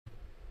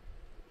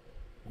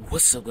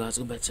What's up, guys?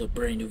 Welcome back to a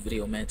brand new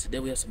video, man. Today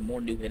we have some more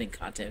new hidden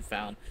content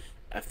found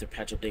after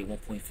patch update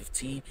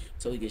 1.15.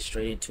 So we get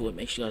straight into it.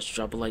 Make sure you guys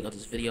drop a like on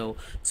this video,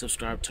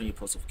 subscribe, turn your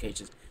post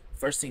notifications.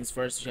 First things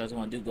first, what you guys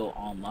want to do, go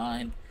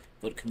online,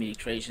 go to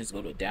community creations,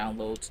 go to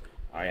downloads.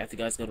 Alright, after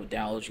you guys go to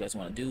downloads, you guys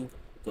want to do,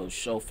 go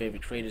show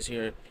favorite creators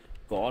here,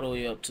 go all the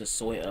way up to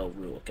Soy El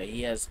Rue. Okay,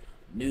 he has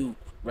new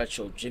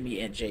retro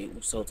Jimmy and Jay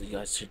Uso that you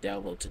guys should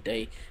download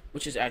today,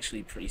 which is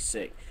actually pretty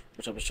sick,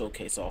 which I'm gonna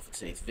showcase off in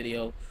today's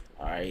video.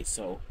 Alright,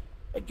 so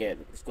again,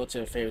 let's go to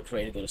the favorite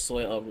creator, go to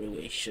Soy El Rue,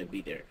 it should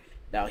be there.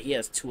 Now he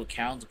has two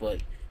accounts,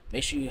 but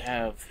make sure you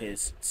have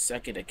his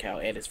second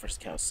account and his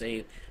first account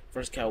saved.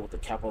 First account with the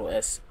capital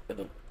S and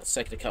the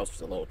second account with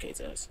the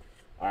lowercase s.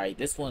 Alright,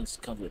 this one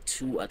comes with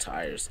two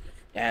attires.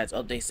 It has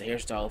updates to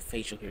hairstyle,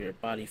 facial hair,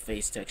 body,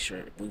 face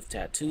texture, booth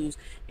tattoos,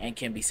 and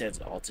can be set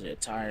to alternate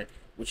attire,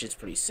 which is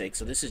pretty sick.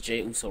 So this is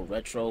Jay Uso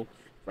Retro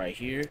right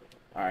here.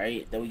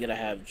 Alright, then we're gonna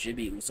have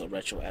Jimmy Uso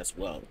Retro as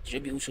well.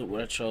 Jimmy Uso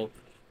Retro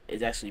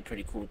is actually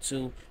pretty cool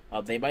too.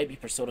 They might be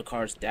Persona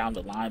cards down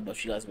the line, but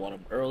if you guys want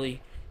them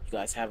early, you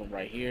guys have them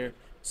right here.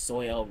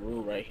 Soy El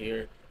Rue right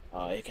here.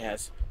 It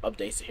has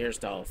updates to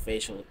hairstyle,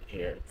 facial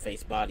hair,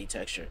 face, body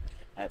texture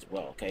as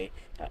well. Okay,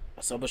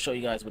 so I'm gonna show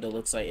you guys what it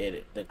looks like.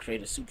 The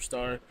creative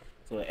superstar.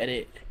 So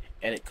edit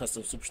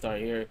custom superstar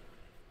here.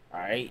 All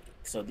right,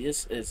 so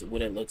this is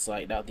what it looks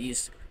like. Now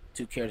these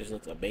two characters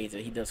look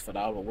amazing. He does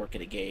phenomenal work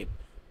in the game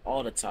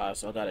all the time,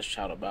 so I gotta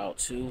shout him out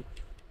too.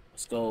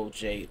 Let's go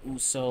Jay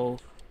Uso,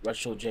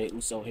 retro Jay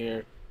Uso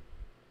here.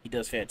 He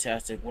does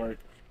fantastic work.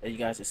 As you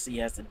guys can see, he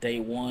has the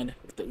day one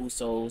with the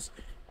Usos.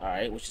 All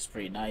right, which is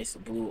pretty nice.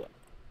 Blue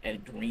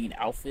and green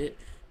outfit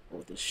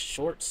with the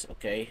shorts.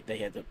 Okay, they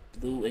had the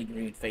blue and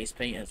green face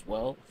paint as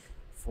well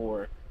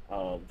for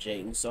Jay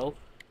Uso.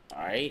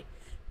 All right,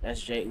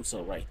 that's Jay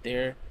Uso right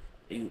there.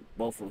 They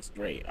both looks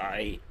great. All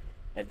right,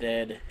 and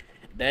then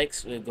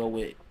next we'll go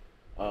with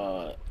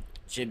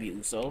Jimmy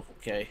Uso.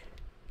 Okay,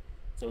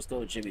 so let's go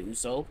with Jimmy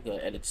Uso. We're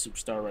gonna edit the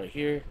superstar right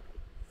here.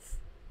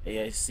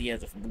 Yeah, see, he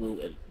has the blue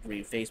and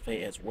green face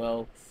paint as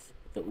well.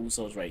 The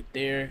Usos right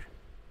there.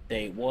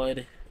 Day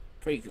one,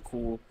 pretty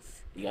cool.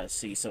 You guys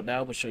see. So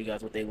now I'm gonna show you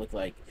guys what they look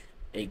like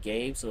in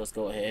game. So let's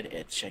go ahead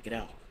and check it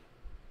out.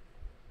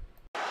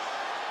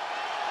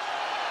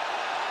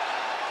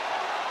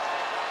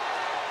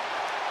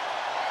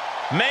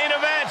 Main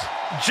event,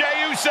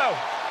 Jay Uso.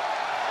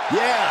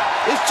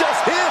 Yeah, it's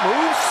just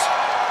him, Uso.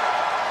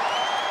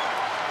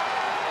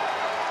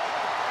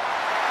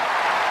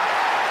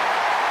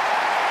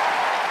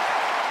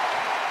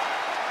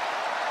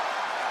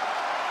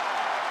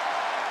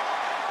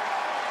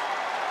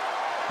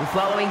 The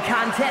following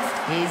contest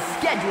is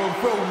scheduled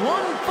for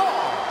one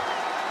fall.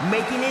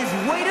 Making his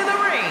way to the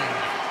ring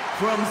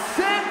from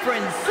San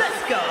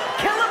Francisco,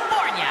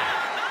 California,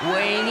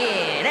 weighing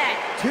in at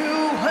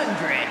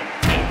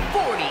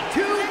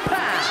 242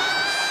 pounds.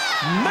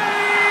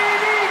 Main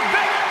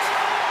event,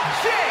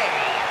 Jay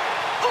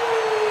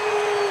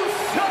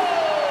Uso!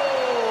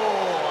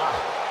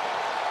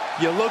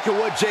 You look at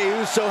what Jay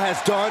Uso has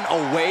done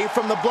away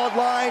from the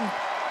bloodline,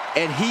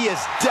 and he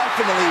is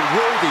definitely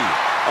worthy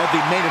of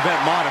the main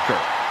event moniker.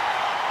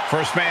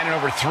 First man in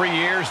over 3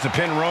 years to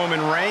pin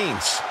Roman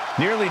Reigns.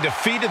 Nearly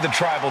defeated the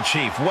tribal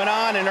chief. Went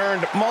on and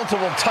earned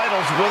multiple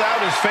titles without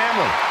his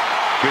family.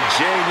 But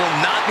Jay will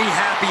not be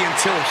happy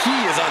until he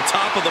is on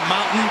top of the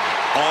mountain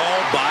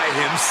all by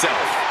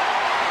himself.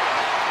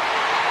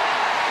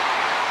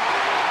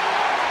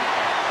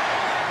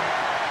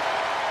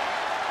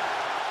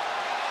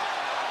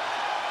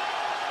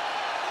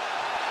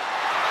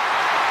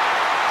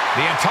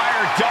 The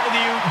entire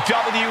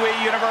WWE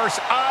Universe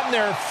on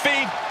their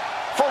feet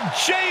for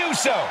Jay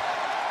Uso.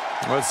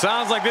 Well, it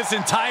sounds like this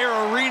entire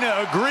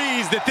arena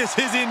agrees that this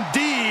is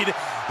indeed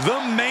the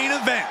main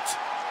event.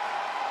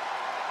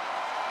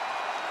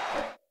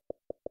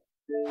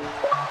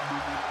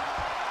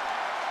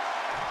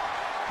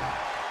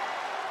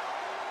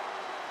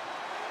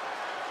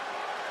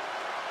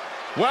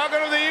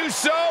 Welcome to the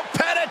Uso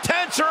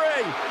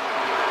Penitentiary.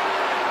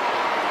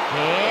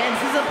 And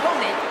his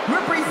opponent,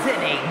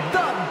 representing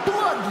the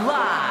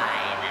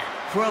Bloodline,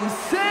 from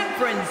San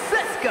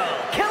Francisco,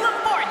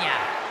 California,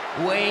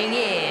 weighing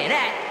in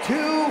at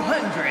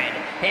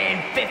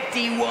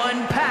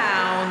 251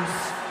 pounds,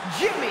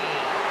 Jimmy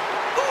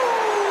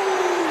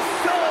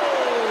Uso!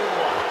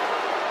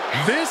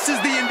 This is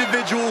the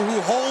individual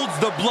who holds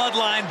the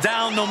Bloodline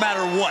down no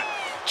matter what.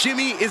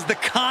 Jimmy is the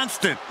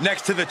constant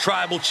next to the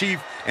tribal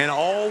chief and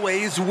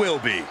always will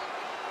be.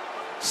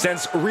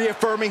 Since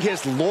reaffirming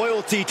his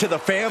loyalty to the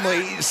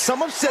family, some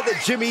have said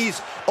that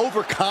Jimmy's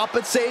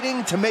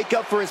overcompensating to make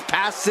up for his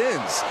past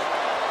sins.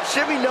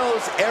 Jimmy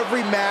knows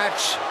every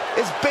match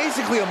is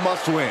basically a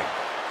must-win.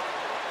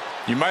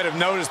 You might have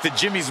noticed that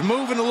Jimmy's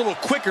moving a little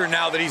quicker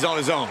now that he's on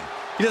his own.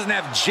 He doesn't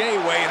have Jay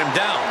weighing him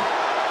down.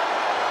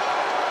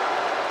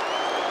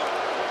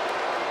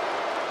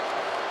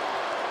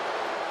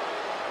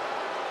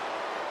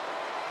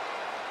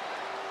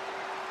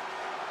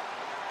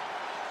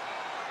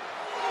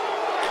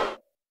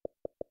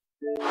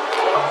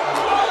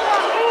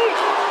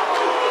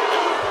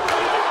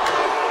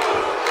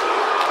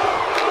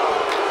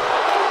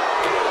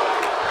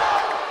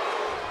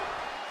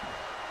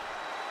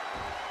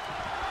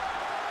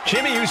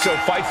 Jimmy Uso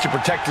fights to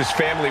protect his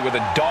family with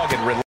a dogged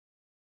relentless